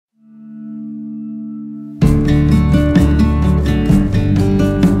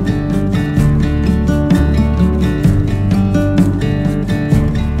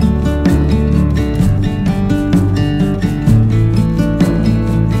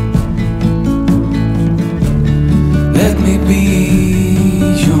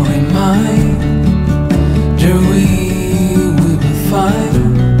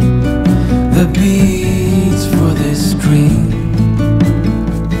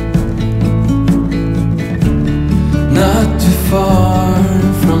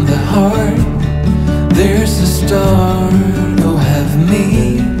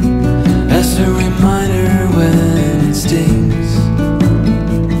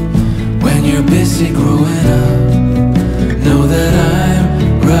you're busy growing up, know that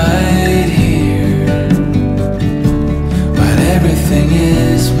I'm right here. But everything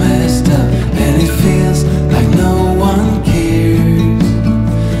is messed up and it feels like no one cares.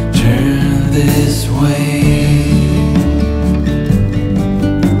 Turn this way.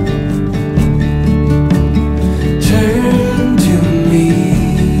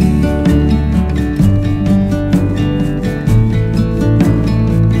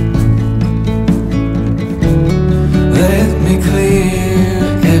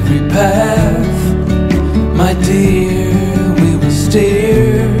 My dear, we will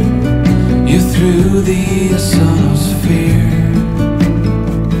steer you through the ozonosphere.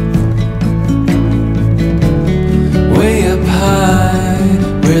 Way up high,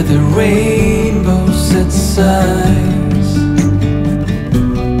 where the rainbow sets sighs.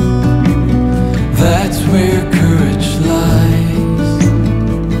 That's where courage lies.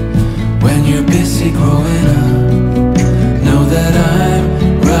 When you're busy growing up, know that I'm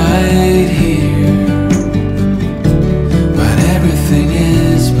right here. But everything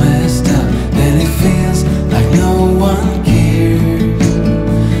is messed up and it feels like no one cares.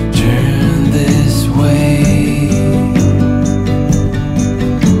 Turn this way.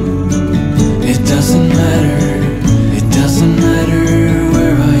 It doesn't matter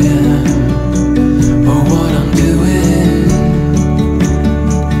where I am or what I'm doing.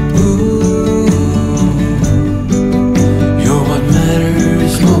 Ooh, you're what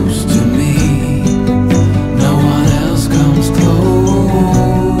matters most to me. No one else comes close.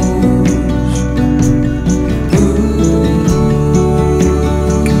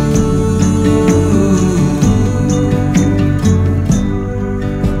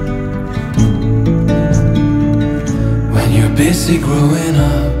 When you're busy growing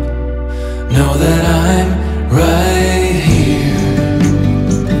up, know that I'm right here.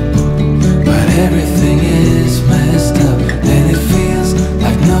 But everything is messed up and it feels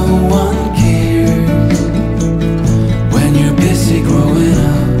like no one cares. When you're busy growing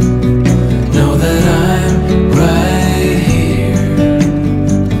up, know that I'm right here.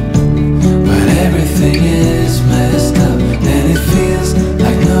 But everything is messed up and it feels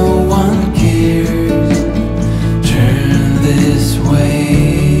like no one cares. Turn this way.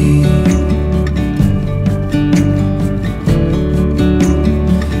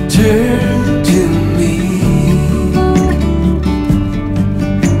 Turn to me.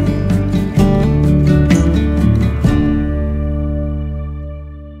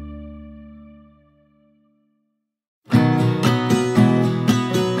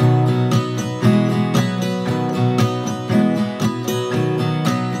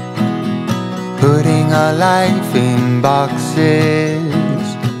 Putting our life in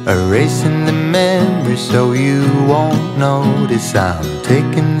boxes, erasing the memory so you won't notice. I'm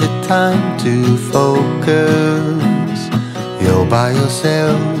taking the time to focus. You're by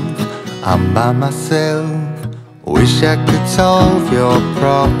yourself, I'm by myself. Wish I could solve your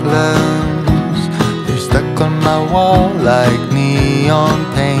problems. They're stuck on my wall like neon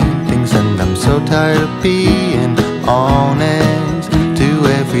paintings, and I'm so tired of being honest to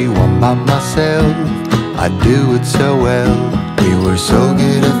everyone but myself. I do it so well. We were so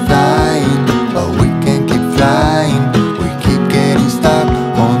good at flying, but we can't keep flying. We keep getting stuck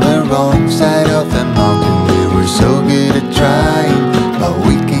on the wrong side of the mountain. We were so good at trying, but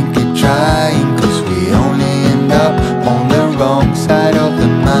we can't keep trying, 'cause we only end up on the wrong side of the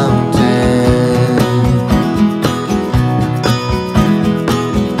mountain.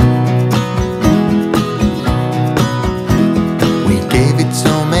 We gave it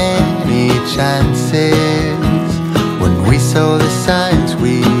so many chances. When we saw the signs,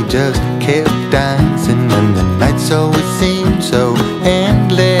 we just kept dancing, and the nights always seemed so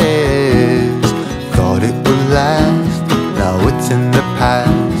endless. Thought it would last, now it's in the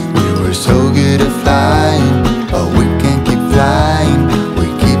past. We were so good at flying, but we can't keep flying. We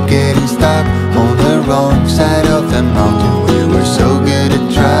keep getting stuck on the wrong side of the mountain. We were so good at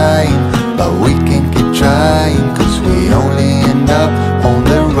trying, but we can't keep trying, 'cause we only end up on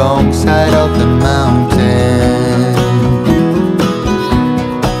the wrong side of the mountain.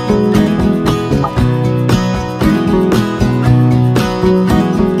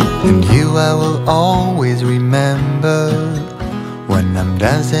 And you I will always remember, when I'm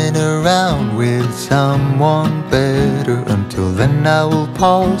dancing around with someone better. Until then I will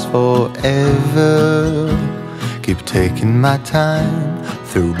pause forever. Keep taking my time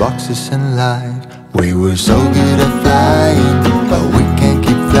through boxes and light. We were so good at flying, but we can't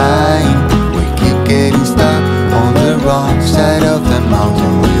keep flying. We keep getting stuck on the wrong side of the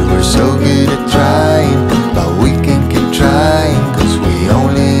mountain. We were so good at trying, but we can't keep trying, 'cause we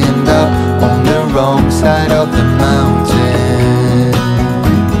only end up on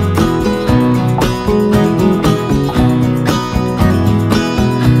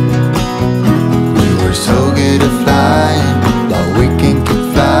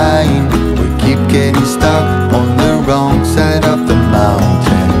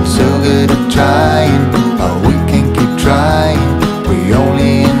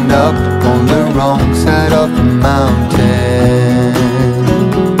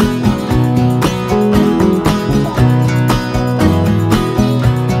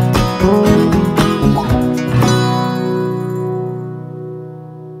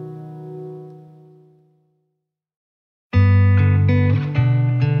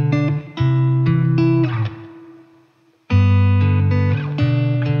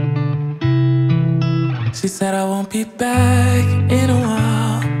She said I won't be back in a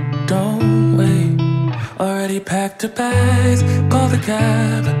while, don't wait. Already packed her bags, called the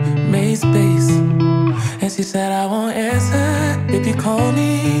cab, made space. And she said I won't answer if you call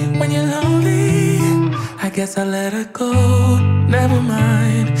me when you're lonely. I guess I let her go, never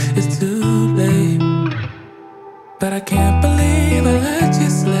mind, it's too late. But I can't believe I let you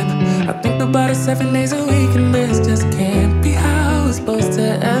slip. I think about it 7 days a week, and this just can't be how it's supposed to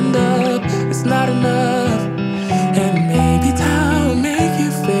end up. It's not enough. And maybe time will make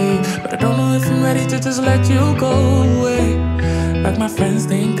you fade, but I don't know if I'm ready to just let you go away like my friends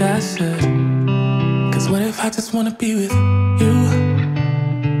think I should. Cause what if I just wanna be with you?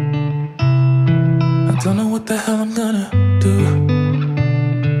 I don't know what the hell I'm gonna do,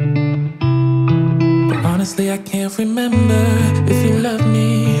 but honestly I can't remember if you love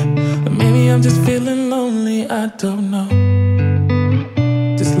me, or maybe I'm just feeling lonely, I don't know.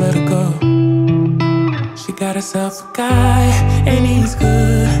 Just let her go. She got herself a guy, and he's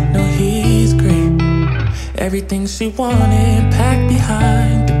good, no he's great. Everything she wanted packed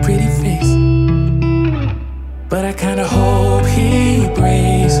behind the pretty face. But I kinda hope he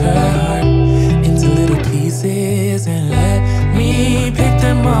breaks her heart into little pieces and let me pick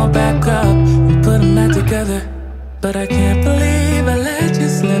them all back up and put them back together. But I can't believe I let you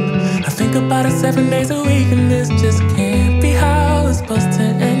slip. I think about it 7 days a week, and this just can't be how it's supposed to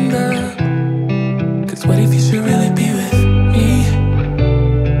end up. Cause what if you should really be with me?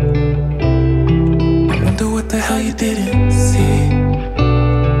 I wonder what the hell you didn't see.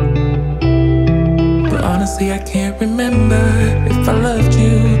 But honestly I can't remember if I loved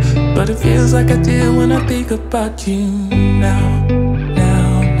you, but it feels like I did when I think about you now,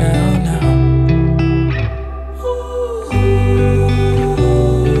 now, now, now.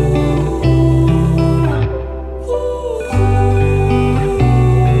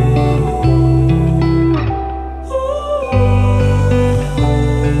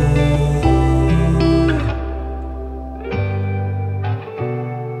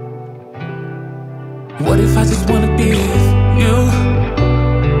 What if I just wanna be with you?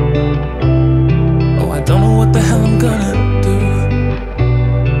 Oh, I don't know what the hell I'm gonna do,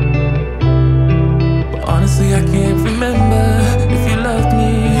 but honestly I can't remember if you loved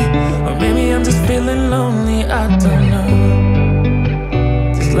me, or maybe I'm just feeling lonely, I don't know.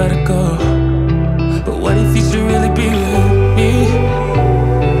 Just let it go. But what if you should really be with me?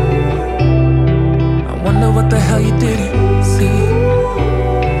 I wonder what the hell you didn't see.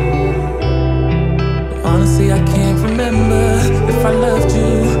 Honestly, I can't remember if I loved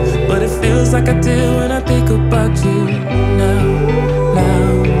you, but it feels like I do when I think about you now, now,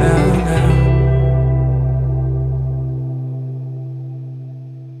 now, now.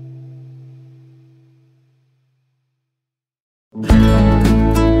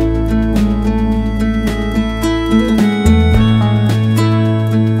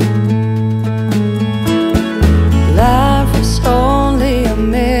 Life is only a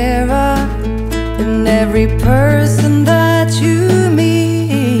mirror, and every person that you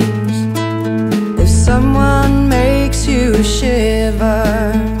meet, if someone makes you shiver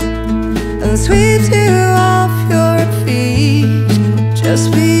and sweeps you off your feet,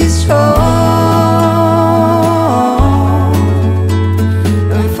 just be strong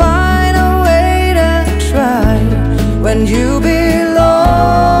and find a way to try. When you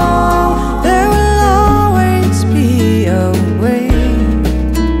belong, there will always be a way.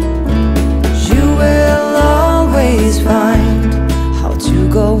 You will always find how to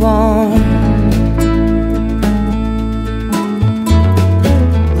go on.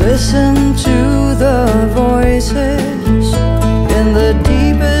 Listen to the voices in the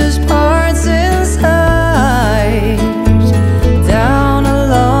deepest parts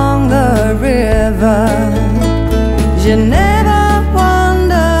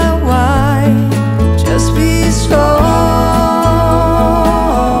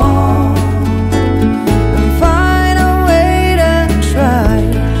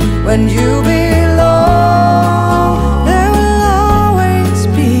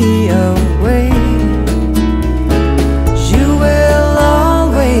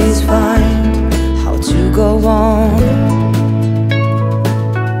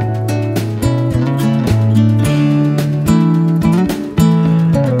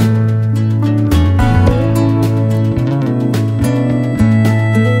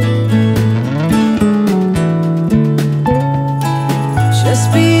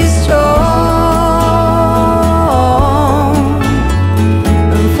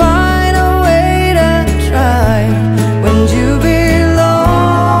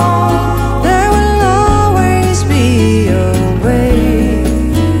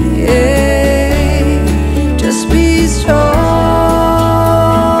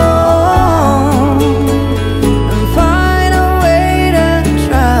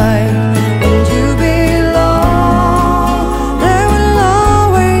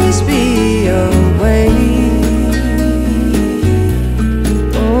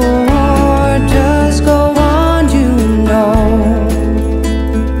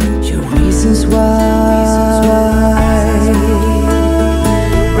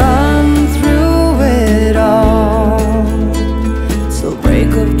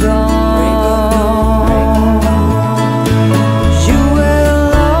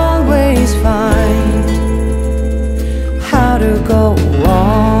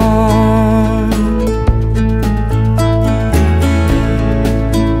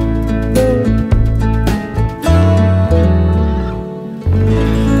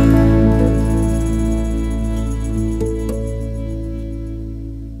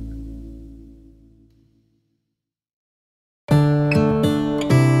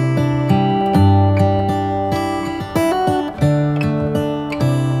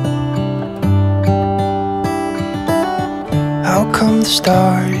come the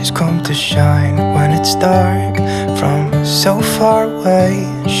stars come to shine when it's dark from so far away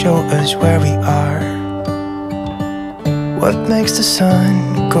and show us where we are? What makes the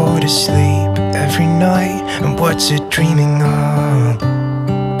sun go to sleep every night, and what's it dreaming of?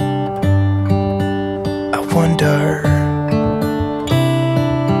 I wonder.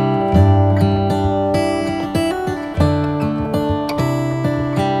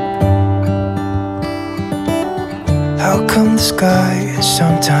 How come the sky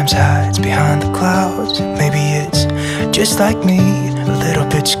sometimes hides behind the clouds? Maybe it's just like me, a little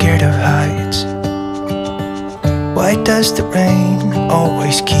bit scared of heights. Why does the rain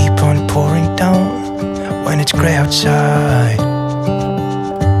always keep on pouring down when it's grey outside?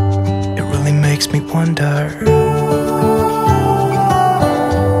 It really makes me wonder.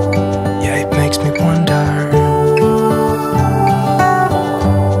 Yeah, it makes me wonder.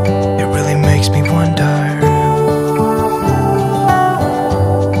 It really makes me wonder.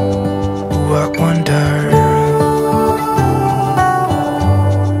 I wonder.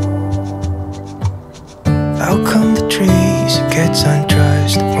 How come the trees get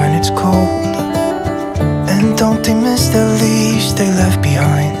undressed when it's cold? And don't they miss the leaves they left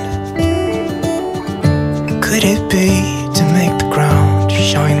behind? Could it be to make the ground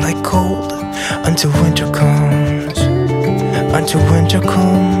shine like gold until winter comes? Until winter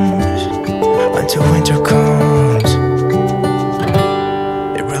comes. Until winter comes.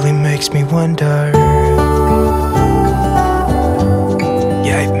 Makes me wonder.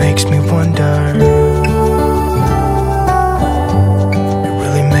 Yeah, it makes me wonder. It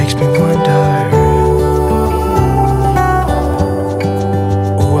really makes me wonder.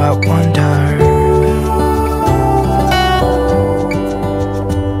 Oh, I wonder.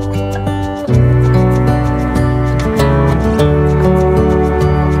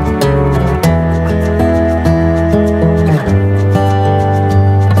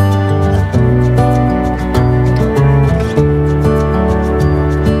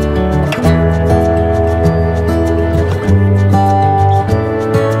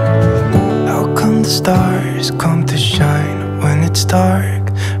 Stars come to shine when it's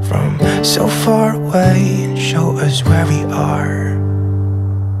dark from so far away and show us where we are.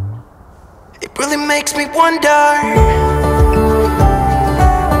 It really makes me wonder.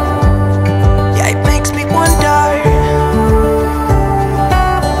 Yeah, it makes me wonder.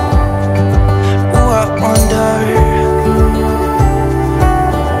 Oh, I wonder.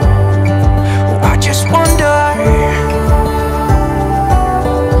 Oh, I just wonder.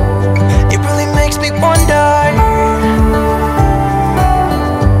 Wonder.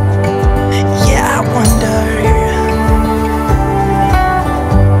 Yeah, I wonder.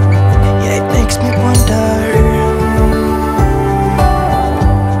 Yeah, it makes me wonder.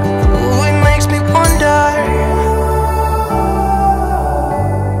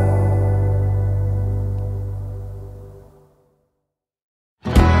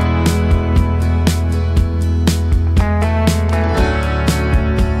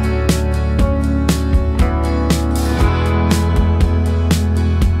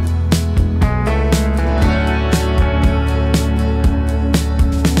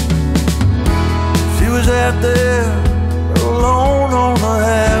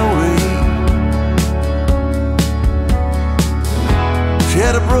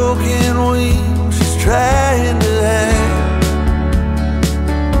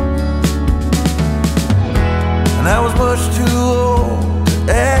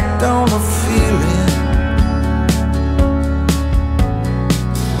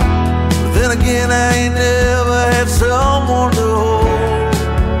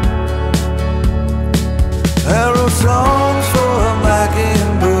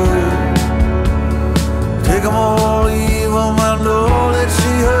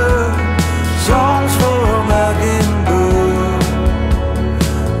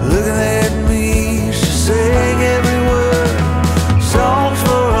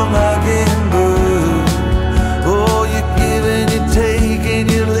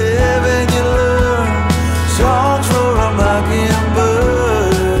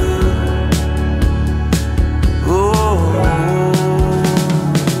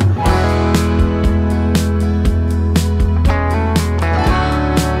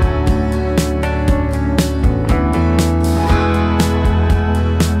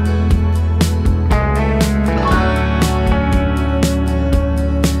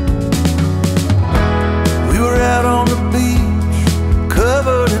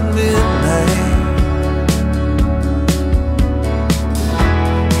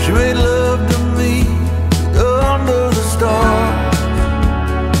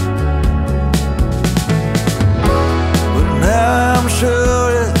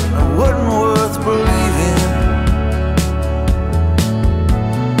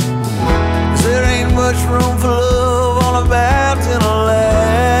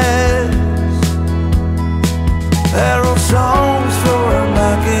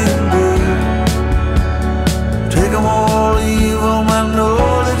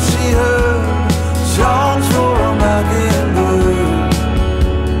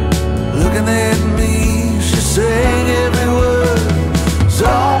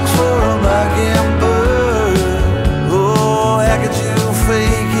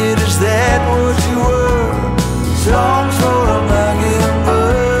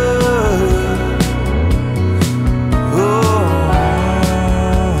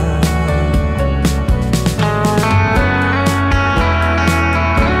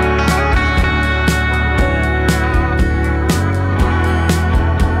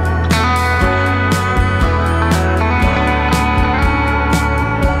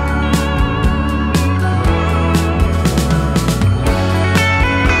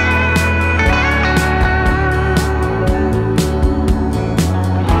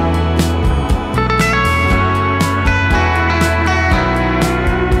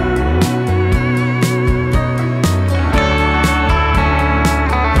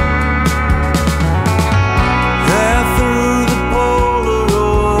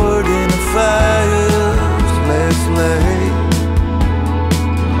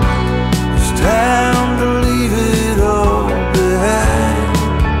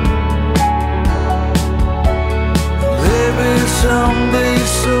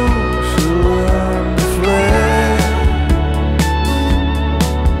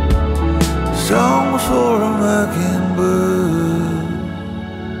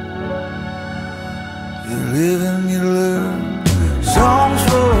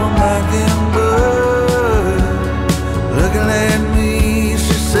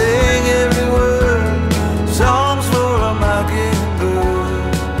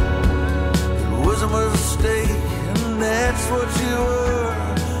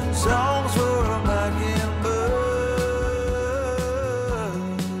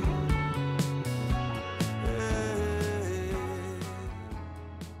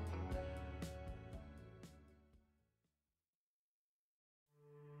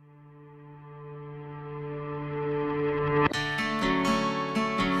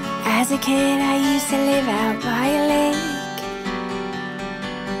 was a kid, I used to live out by a lake,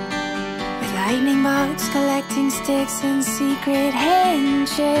 with lightning bugs collecting sticks and secret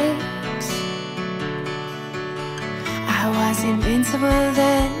handshakes. I was invincible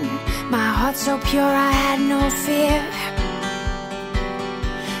then, my heart so pure I had no fear.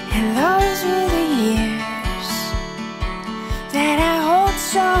 And those were the years that I hold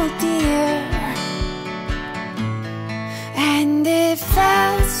so dear. And it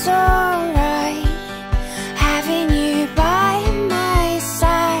felt so right having you by my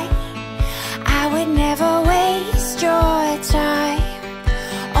side. I would never waste your time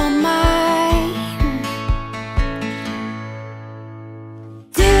or mine.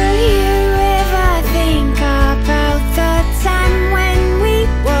 Do you ever think about the time when we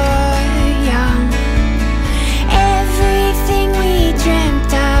were young? Everything we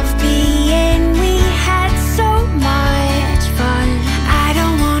dreamt of being, we had so much fun. I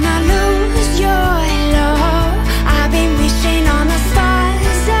don't wanna lose your love. I've been wishing on the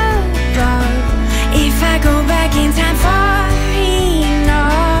stars above. If I go back in time far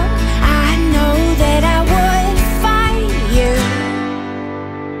enough, I know that I would find you.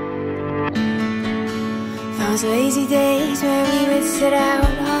 Those lazy days where we would sit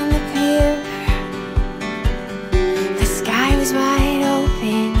out on the pier, the sky was wide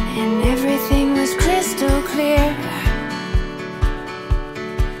open and everything was crystal clear.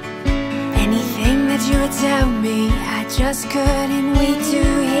 Anything that you would tell me, I just couldn't wait to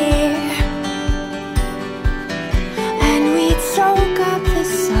hear. And we'd soak up the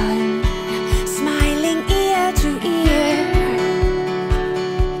sun, smiling ear to ear.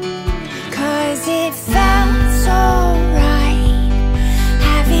 'Cause it felt so right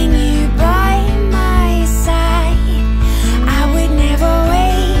having you by my side. I would never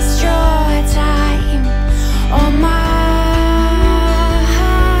waste your time or mine.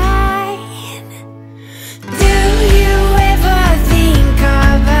 Do you ever think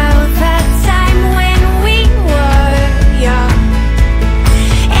about that time when we were young?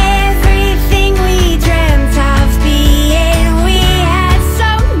 Everything we dreamt of being, we had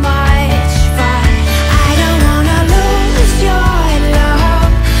so much fun. I don't wanna lose your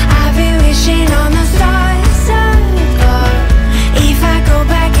love. I've been wishing on the stars above. If I go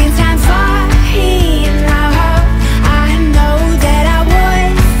back in time far enough, I know that I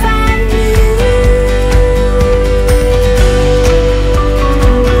would find you.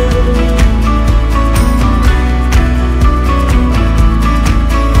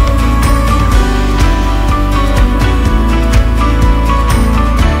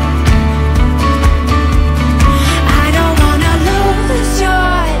 I don't wanna lose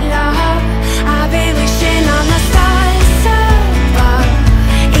your love. I've been wishing on the stars above.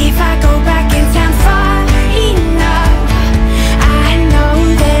 If I go back in time far enough, I know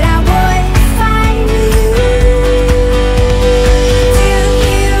that I would find you. Do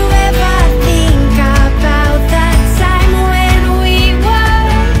you ever think about that time when we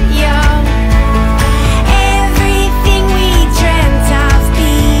were young? Everything we dreamt of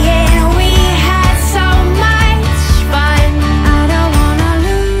being, we had so much fun. I don't wanna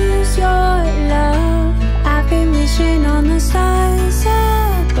lose your love. I've been wishing on the stars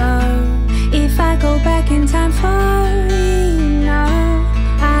above. If I go back in time far enough,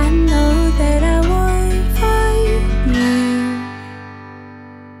 I know that I would find you.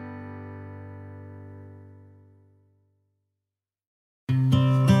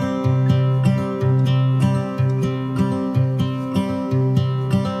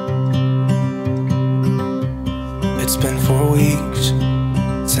 It's been 4 weeks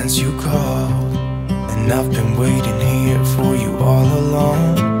since you called, and I've been waiting here for you all along.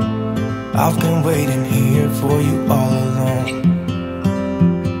 I've been waiting here for you all along.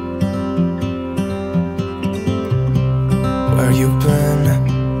 Where you been?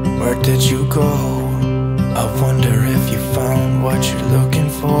 Where did you go? I wonder if you found what you're looking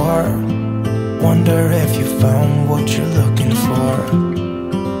for. Wonder if you found what you're looking for.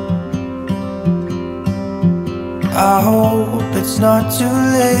 I hope it's not too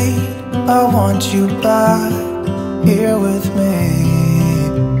late. I want you back here with me.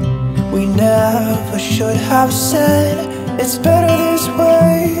 We never should have said it's better this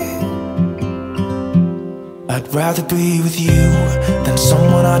way. I'd rather be with you than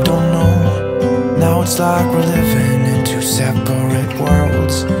someone I don't know. Now it's like we're living in two separate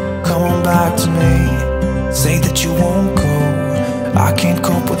worlds. Come on back to me, say that you won't go. I can't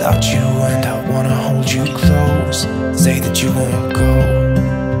cope without you and I wanna hold you close. Say that you won't go.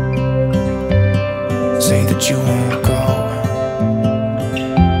 Say that you won't go.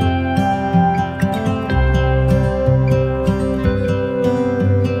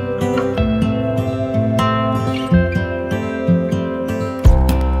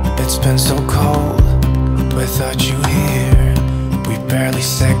 barely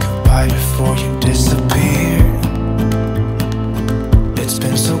said goodbye before you disappeared. It's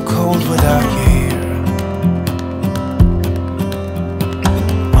been so cold without you here.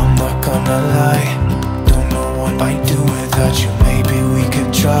 I'm not gonna lie, don't know what I'd do without you. Maybe we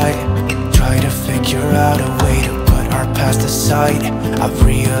could try to figure out a way to put our past aside. I've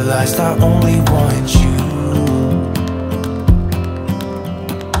realized I only want you.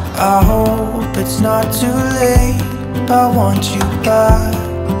 I hope it's not too late, I want you back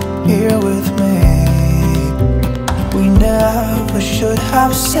here with me. We never should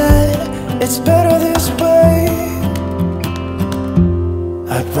have said it's better this way.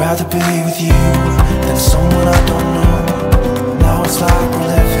 I'd rather be with you than someone I don't know. Now it's like we're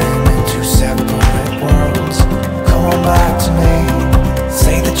living in two separate worlds. Come on back to me,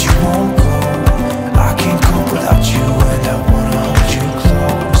 say that you won't go. I can't cope without you and I wanna hold you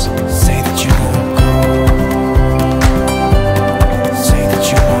close. Say that you won't go. Say that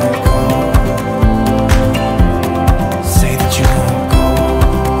you won't go. Say that you won't go.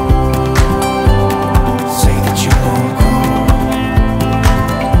 Say that you won't go.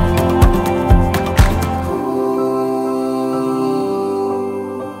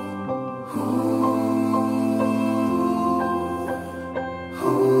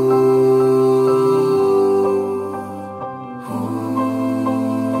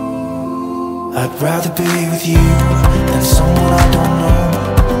 I'd rather be with you than someone I don't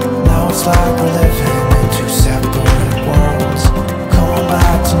know. Now it's like we're living in two separate worlds. Come on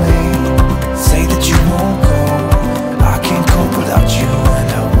back to me, say that you won't go. I can't cope without you and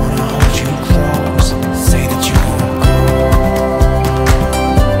I wanna hold you close. Say that you won't go.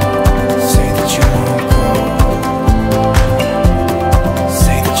 Say that you won't go.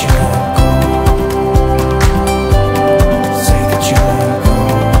 Say that you won't go. Say that you won't go.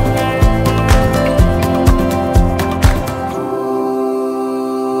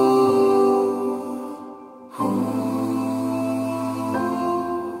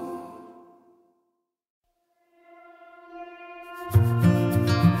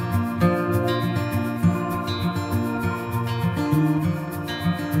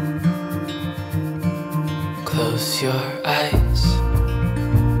 Close your eyes,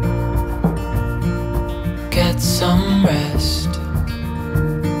 get some rest.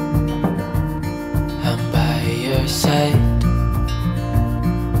 I'm by your side.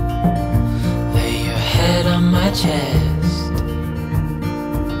 Lay your head on my chest.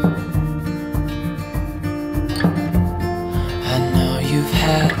 I know you've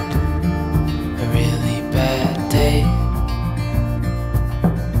had a really bad day.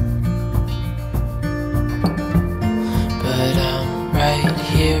 But I'm right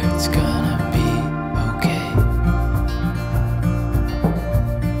here, it's gonna be okay.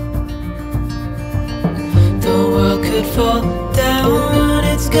 The world could fall down,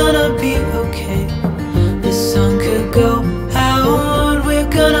 it's gonna be okay. The sun could go out, we're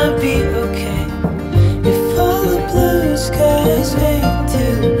gonna be okay. If all the blue skies fade to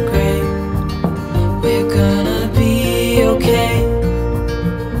gray, we're gonna be okay.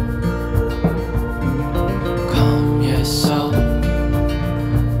 Calm your soul,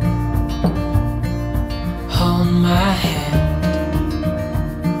 hold my hand,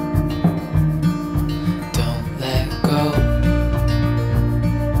 don't let go.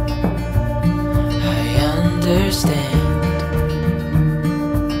 I understand.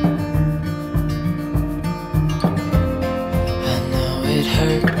 I know it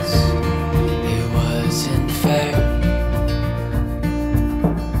hurts, it wasn't fair.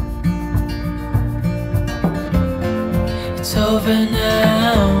 It's over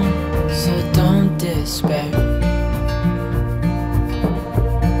now, so don't despair.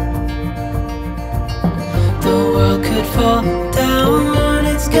 The world could fall down,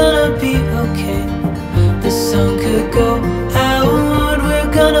 it's gonna be okay. The sun could go out,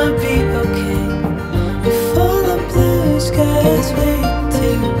 we're gonna be okay. If all the blue skies fade to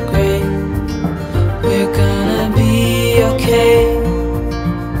gray, we're gonna be okay.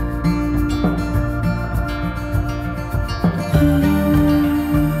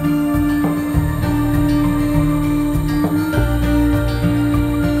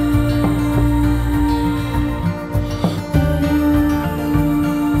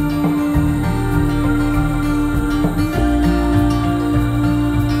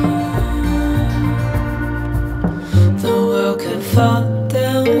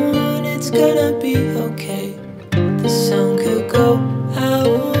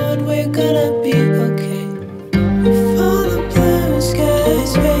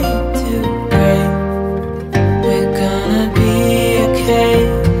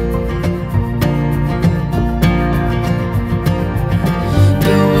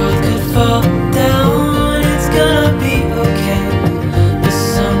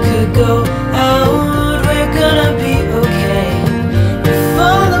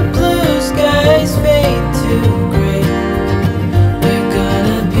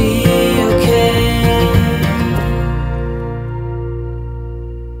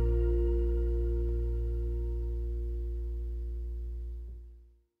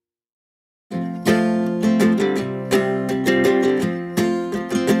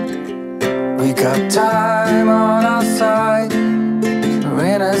 We got time on our side. We're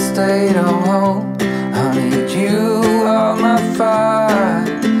in a state of hope. I need you on my fire.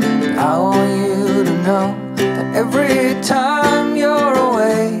 I want you to know that every time you're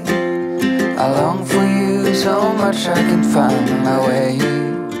away, I long for you so much I can find my way.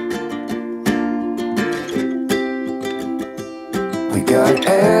 We got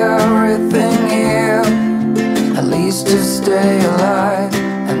everything here, at least to stay alive.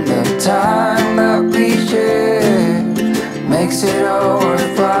 And the time that we share makes it all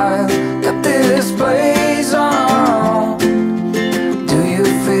worthwhile. Got this place on our own. Do you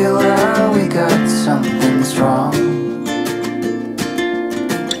feel that we got something strong?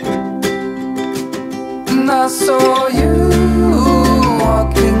 And I saw you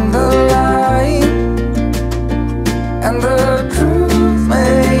walking the line, and the truth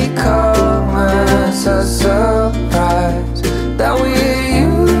may come as a surprise that with you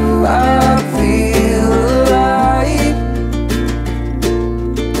I feel alive.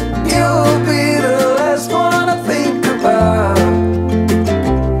 You'll be the last one I think about.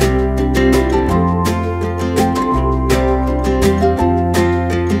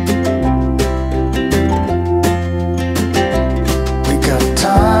 We got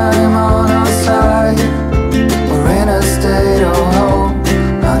time on our side. We're in a state of hope.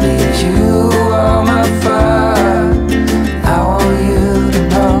 I need you on my fire. I want you to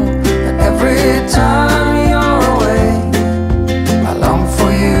know that every time you're away, I long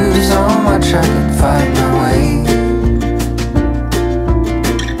for you so much I can find my way.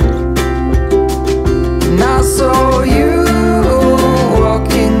 And I saw you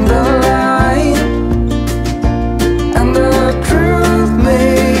walking the line, and the truth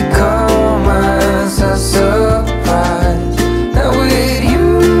may come as a surprise that with you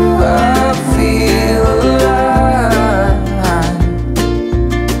I feel alive.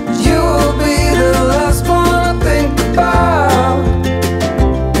 You'll be the last one I think about.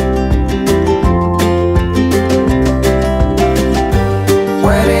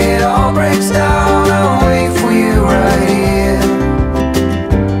 When it all breaks down, I'll wait for you right here.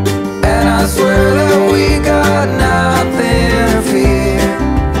 And I swear that we got nothing to fear.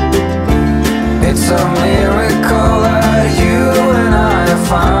 It's a miracle that you and I are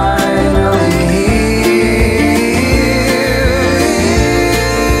finally here.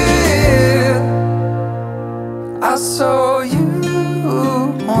 I saw you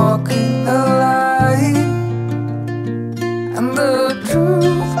walking the line, and the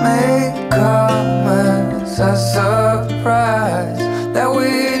truth may come as a surprise that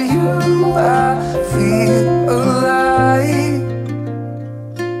with you I feel alive.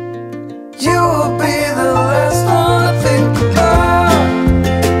 You'll be the last one I think about.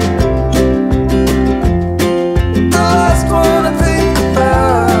 The last one I think about.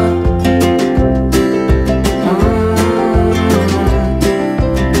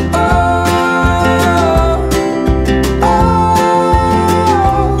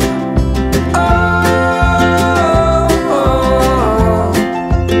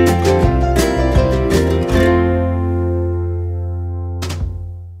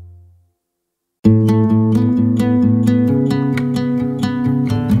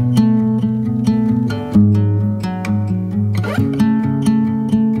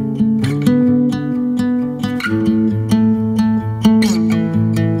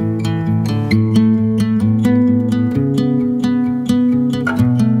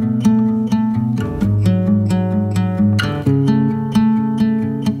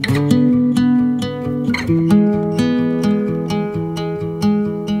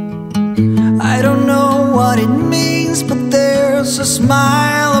 I don't know what it means, but there's a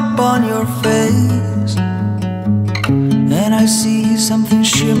smile upon your face, and I see something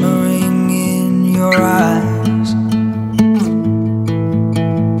shimmering in your eyes.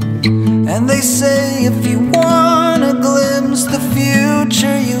 And they say if you want to glimpse the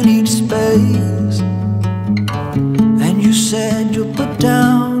future, you need space. And you said you'll put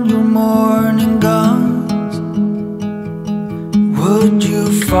down your morning guns. Would you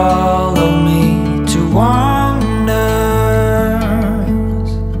follow me to wonders?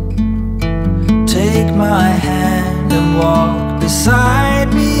 Take my hand and walk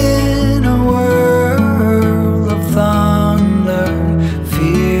beside me in a world of thunder.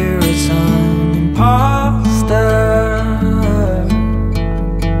 Fear is an imposter.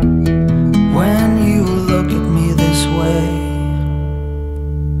 When you look at me this way,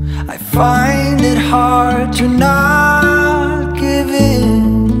 I find it hard to not give in.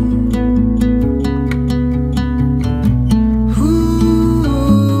 Ooh.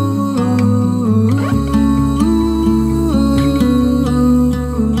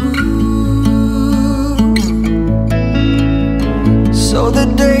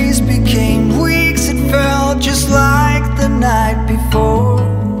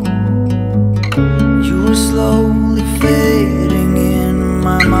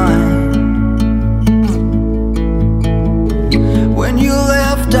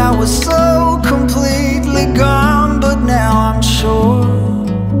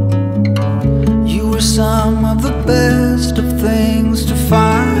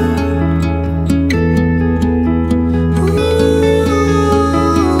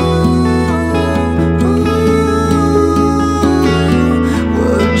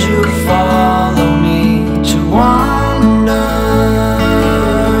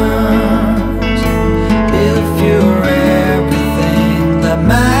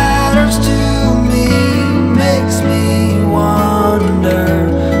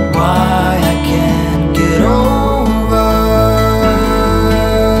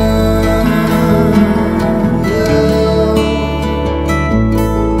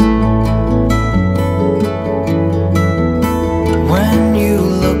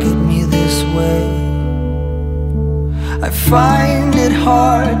 it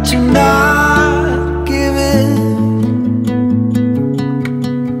hard to not give in.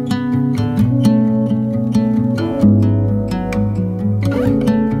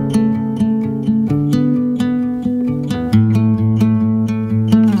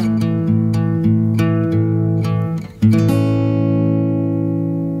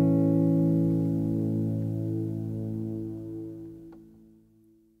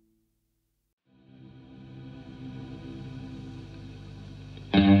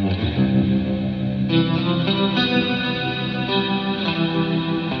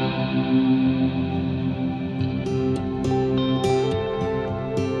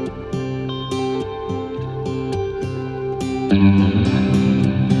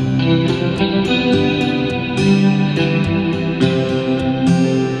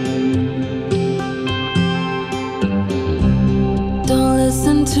 Don't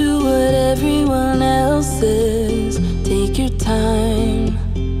listen to what everyone else says. Take your time.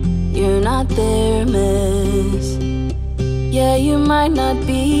 You're not their mess. Yeah, you might not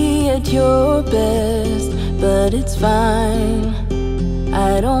be at your best, but it's fine.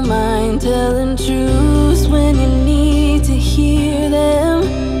 I don't mind telling truths when you need to hear them,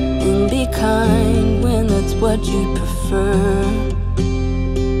 and be kind when that's what you prefer.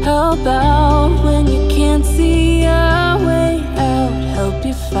 How about when you can't see a way out, help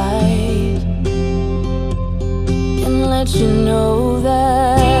you fight, and let you know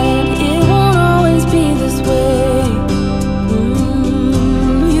that it won't always be this way.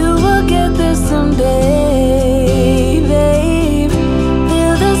 You will get there someday, babe.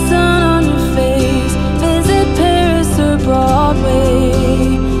 Feel the sun on your face, visit Paris or Broadway,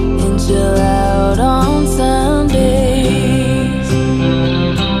 and chill out on Sundays.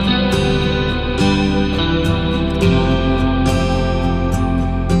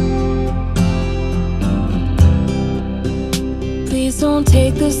 Please don't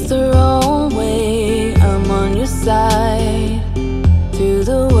take this the wrong way. I'm on your side through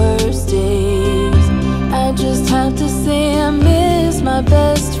the worst days. I just have to say I miss my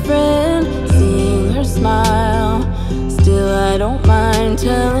best friend, seeing her smile. Still, I don't mind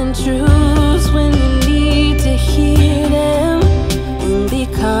telling truths when you need to hear them, and be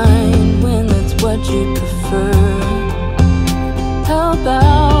kind when that's what you prefer. How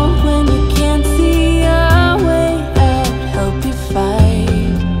about when you can't see a way out, help you fight,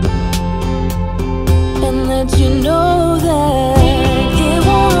 and let you know that it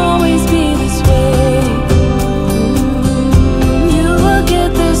won't always be this way. You will get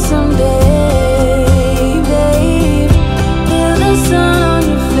there someday, babe. Feel the sun on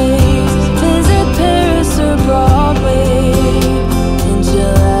your face, visit Paris or Broadway, and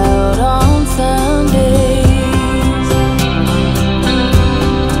chill out on Sundays.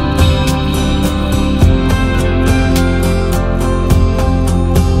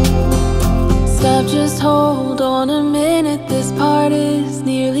 Stop, just hold on a minute. This part is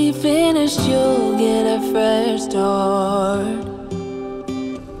nearly finished. You'll get a fresh start.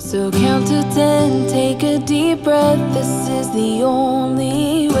 So count to 10, take a deep breath. This is the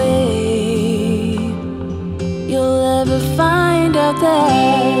only way you'll ever find out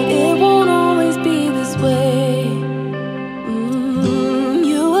that it won't always be this way.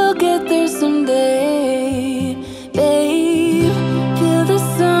 You will get there someday, babe. Feel the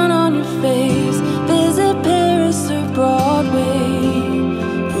sun on your face, visit Paris or Broadway,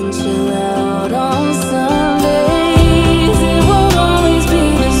 and chill out on Sundays. It won't always be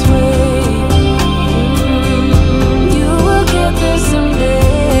this way. You will get there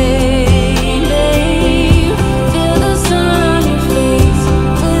someday, babe. Feel the sun on your face,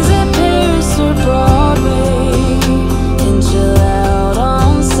 visit Paris or Broadway, and chill out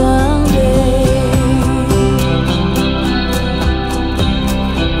on Sundays.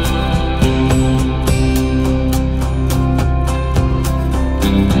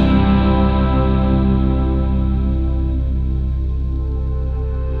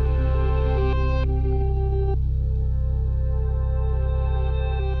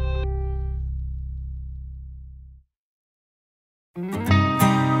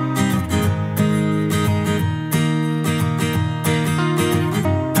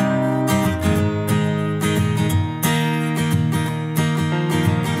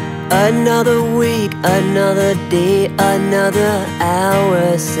 Another week, another day, another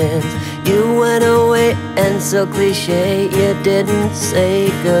hour since you went away, and so cliche you didn't say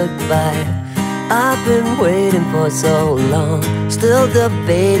goodbye. I've been waiting for so long, still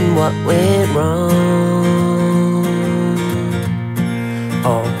debating what went wrong.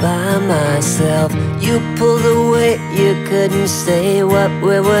 All by myself, you pulled away, you couldn't say what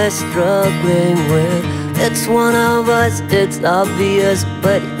we were struggling with. It's one of us, it's obvious,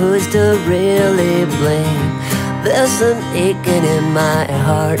 but who's to really blame? There's an aching in my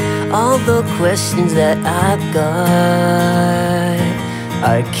heart. All the questions that I've got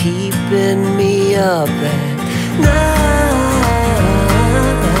are keeping me up at night.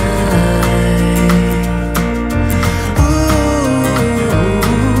 Ooh.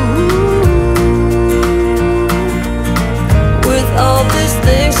 With all these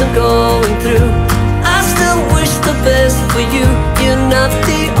things I'm going through, I still wish the best for you. You're not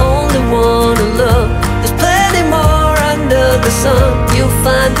the only one to love. There's plenty more under the sun. You'll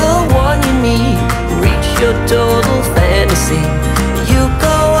find the one you need, reach your total fantasy. You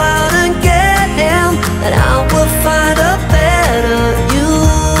go out and get him, and I will find a better you.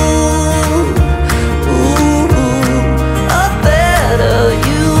 Ooh, a better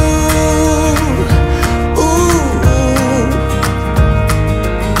you. Ooh.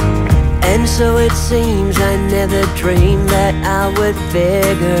 And so it seems I never dreamed that I would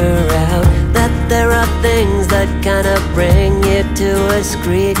figure out that there are things that kinda bring you to a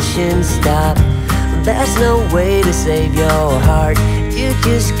screeching stop. There's no way to save your heart, you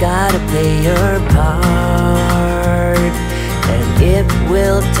just gotta play your part, and it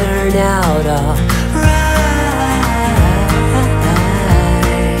will turn out alright.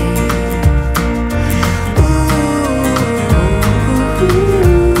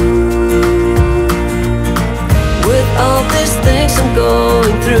 With all these things I'm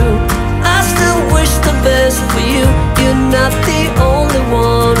going through, I still wish the best for you. You're not the only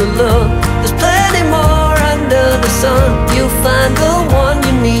one to love. There's plenty more under the sun. You'll find the one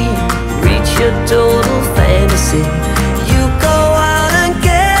you need, reach your total fantasy. You go out and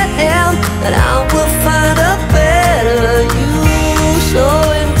get him, and I will find a better you. So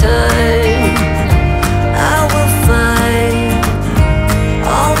in time, I will find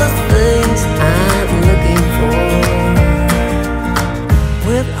all the things I'm looking for.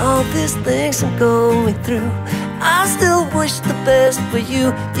 With all these things I'm going through, I still wish the best for you.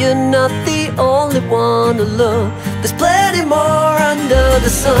 You're not the only one to love. There's plenty more under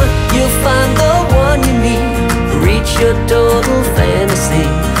the sun. You'll find the one you need, reach your total fantasy.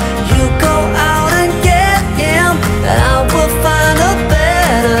 You go out and get him, and I will find a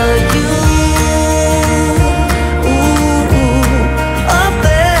better you. Ooh, a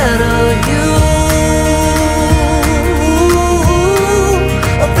better you.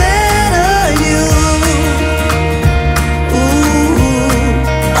 A better you. Ooh,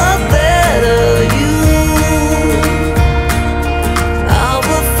 a better you. I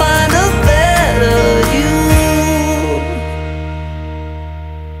will find a better you.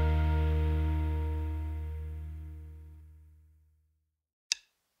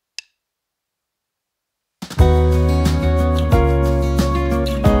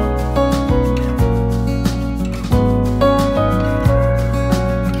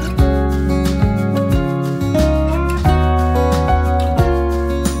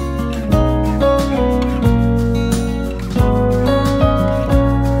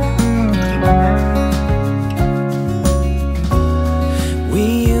 We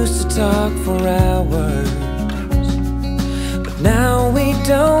used to talk for hours, but now we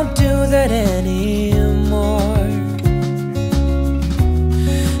don't do that anymore.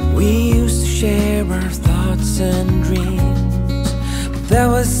 We used to share our thoughts and dreams, but that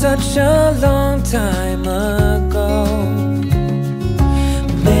was such a long time ago.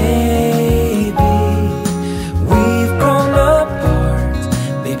 Maybe we've grown apart.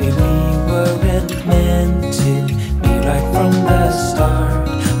 Maybe we weren't meant to be right from the start.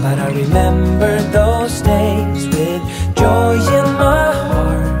 But I remember those days with joy in my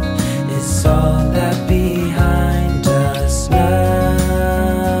heart. It's all that behind us now.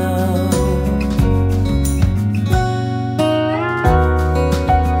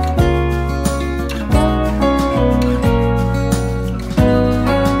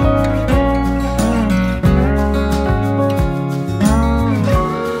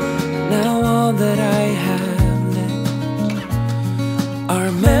 Now all that I have left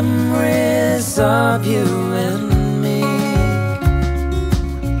are memories of you and me.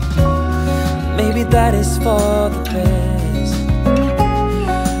 Maybe that is for the best,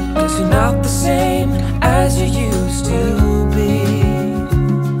 'cause you're not the same as you used to be.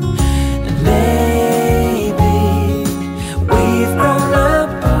 And maybe we've grown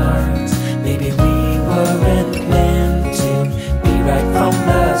apart. Maybe we weren't meant to be right from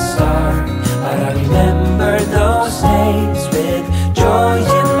the start. But I remember those days with joy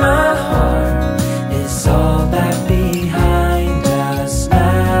in my heart. It's all that behind us now.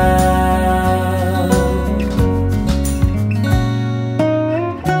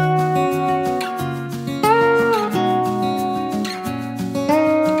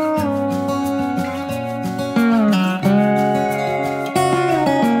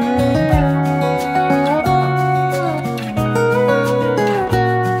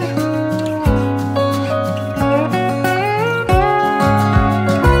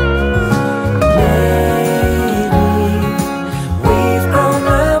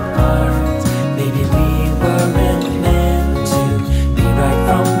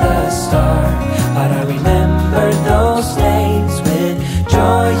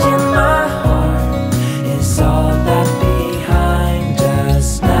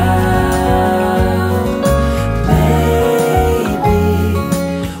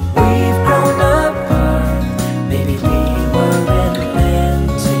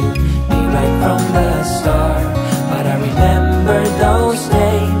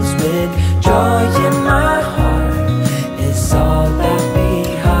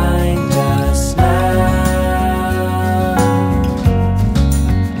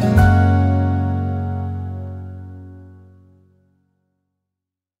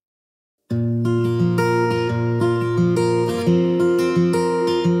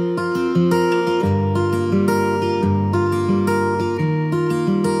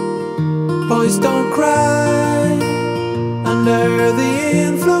 Boys don't cry under the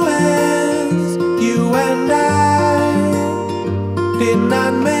influence. You and I did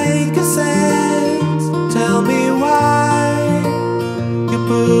not make a sense. Tell me why you're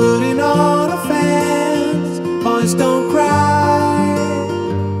putting on a fence. Boys don't cry,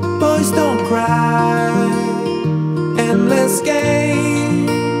 boys don't cry. Endless game,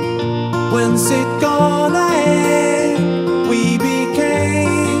 when's it gonna end? We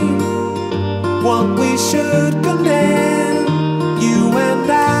became what we should condemn. You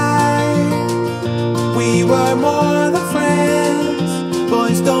and I, we were more than friends.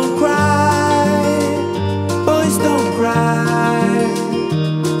 Boys don't cry, boys don't cry.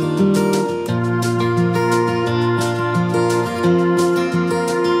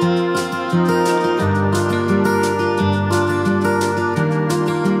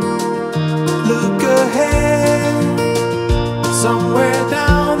 Look ahead, somewhere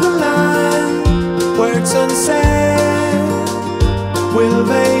down the line, words unsaid, will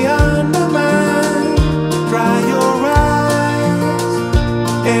they undermine? Dry your eyes,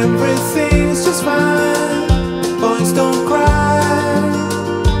 everything's just fine. Boys don't cry,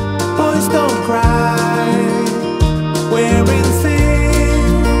 boys don't cry. Wearing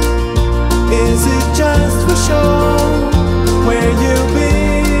thin, is it just for show? Where you been?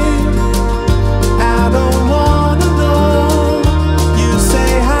 I don't wanna know. You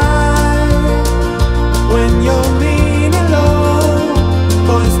say hi when you're leaning low.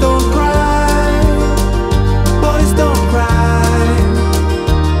 Boys don't cry, boys don't cry.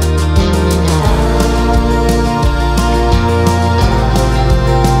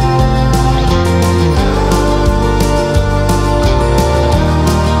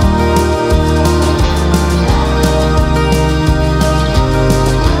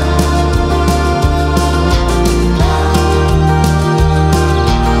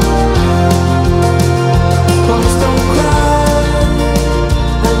 Boys don't cry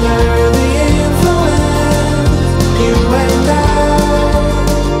under the influence. You and I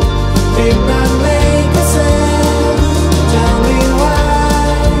did not make a sense. Tell me why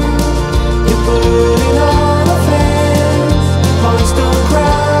you're putting on a fence. Boys don't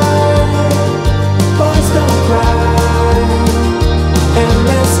cry, boys don't cry.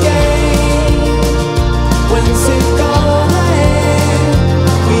 Endless game, when's it gonna end?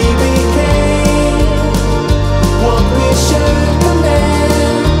 We became what we should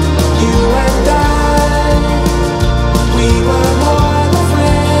condemn. You and I, we were more than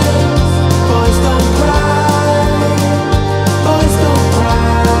friends. Boys don't cry, boys don't cry.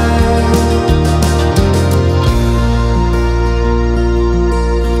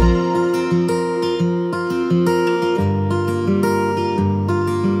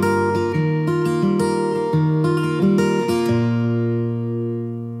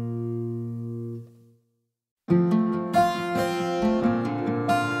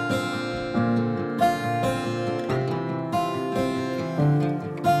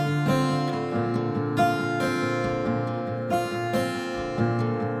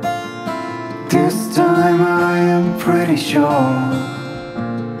 This time I am pretty sure.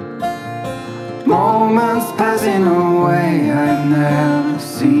 Moments passing away I've never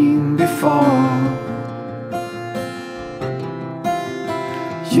seen before.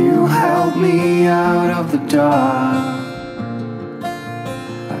 You held me out of the dark.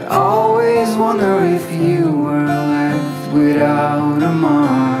 I always wonder if you were left without a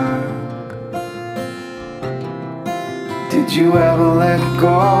mark. Did you ever let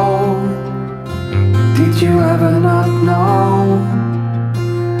go? Did you ever not know?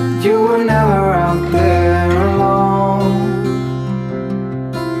 You were never out there alone.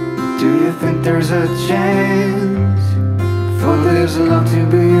 Do you think there's a chance for this love to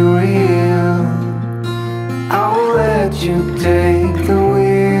be real? I will let you take the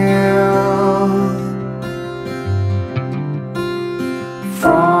wheel.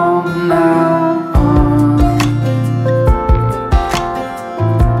 From now on,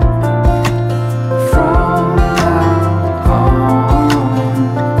 from now on,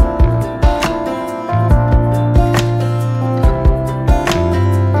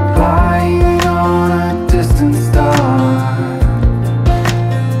 lying on a distant star.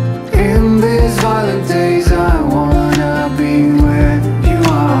 In these violent days I wanna be where you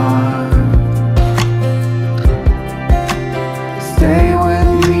are. Stay with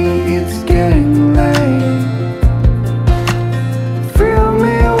me, it's getting late. Fill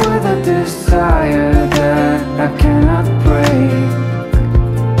me with a desire that I cannot break.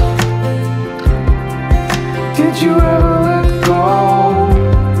 Did you ever let go?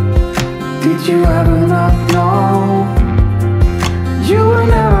 Did you ever not know? You were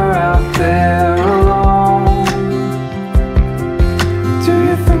never out there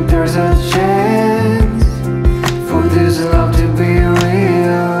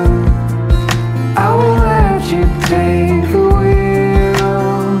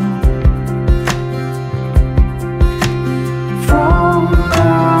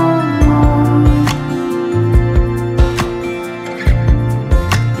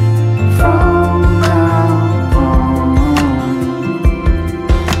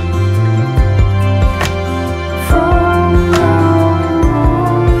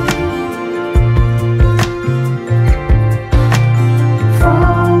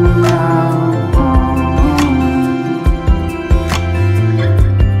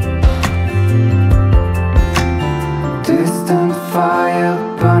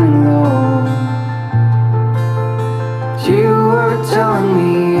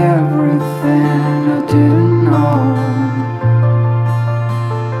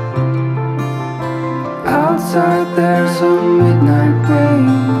outside there's a midnight rain.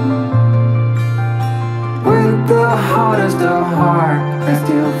 With the hardest of heart, I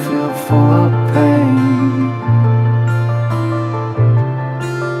still feel full of pain.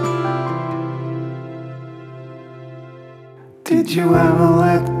 Did you ever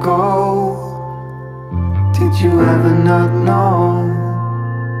let go? Did you ever not know?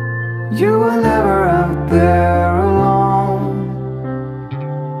 You were never out there alone.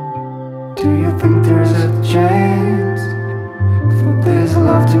 Do you think there's a chance for this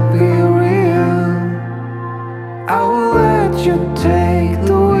love to be real? I will let you take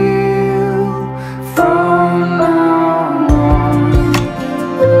the wheel from now on.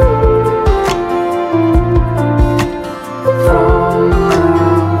 From now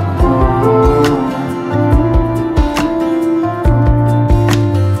on.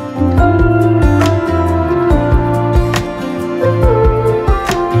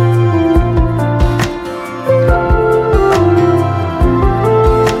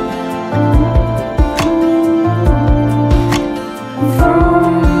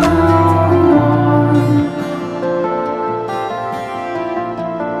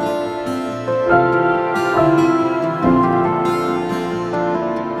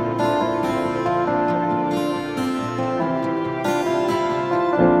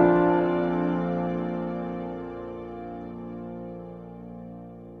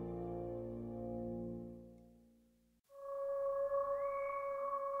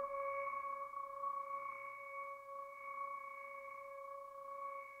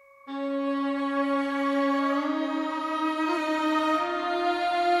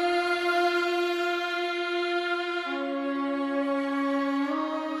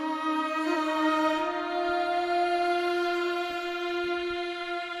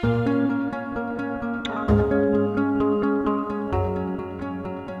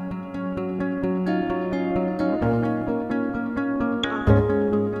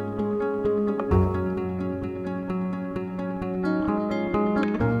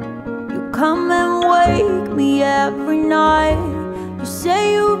 Come and wake me every night. You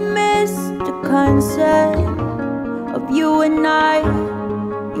say you missed the concept of you and I,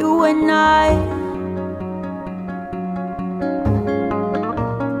 you and I.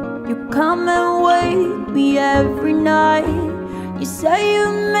 You come and wake me every night. You say you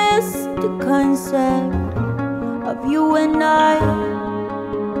missed the concept of you and I.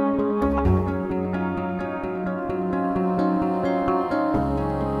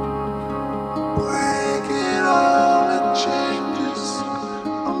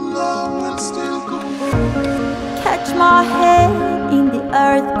 My head in the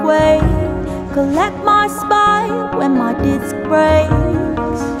earthquake, collect my spine when my disc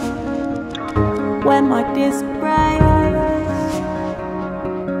breaks, when my disc breaks.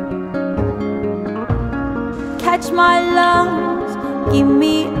 Catch my lungs, give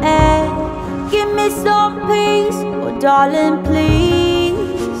me air, give me some peace, oh darling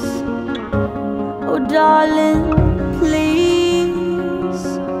please, oh darling please.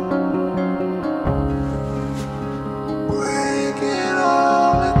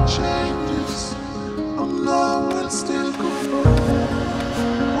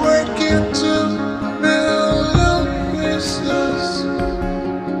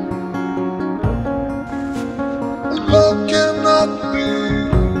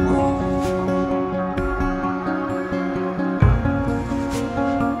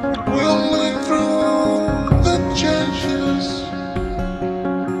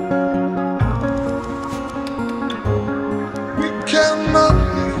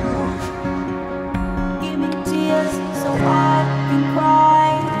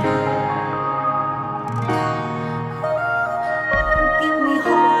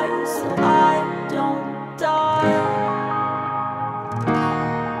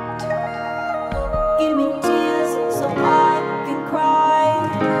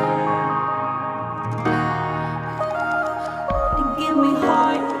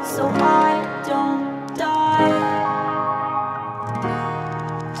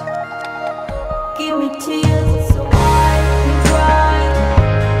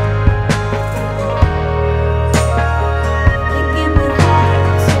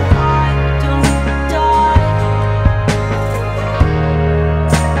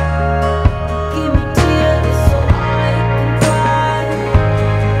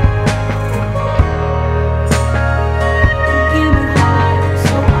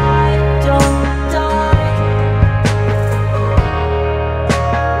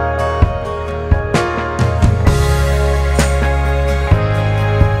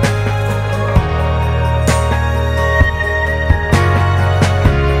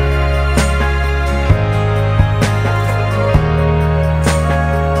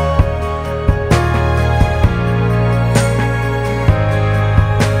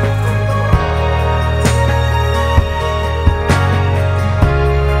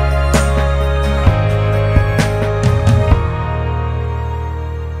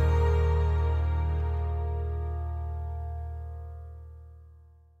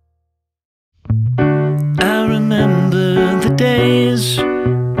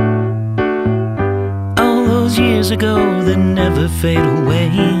 years ago that never fade away.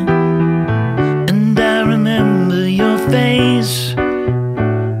 And I remember your face.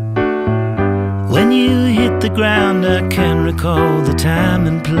 When you hit the ground, I can recall the time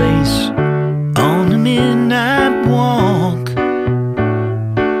and place. On a midnight walk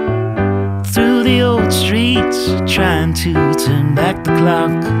through the old streets, trying to turn back the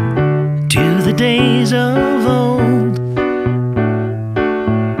clock to the days of old.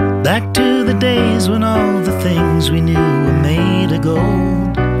 Back to the days when all the things we knew were made of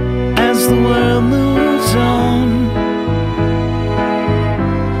gold. As the world moves on,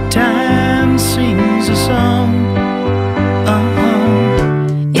 time sings a song.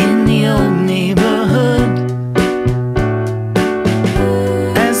 In the old neighborhood,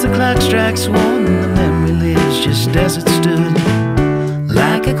 as the clock strikes one, the memory lives just as it stood,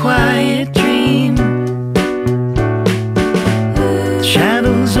 like a quiet dream. The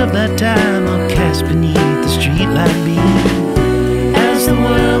shadows of that time are cast beneath the streetlight beam.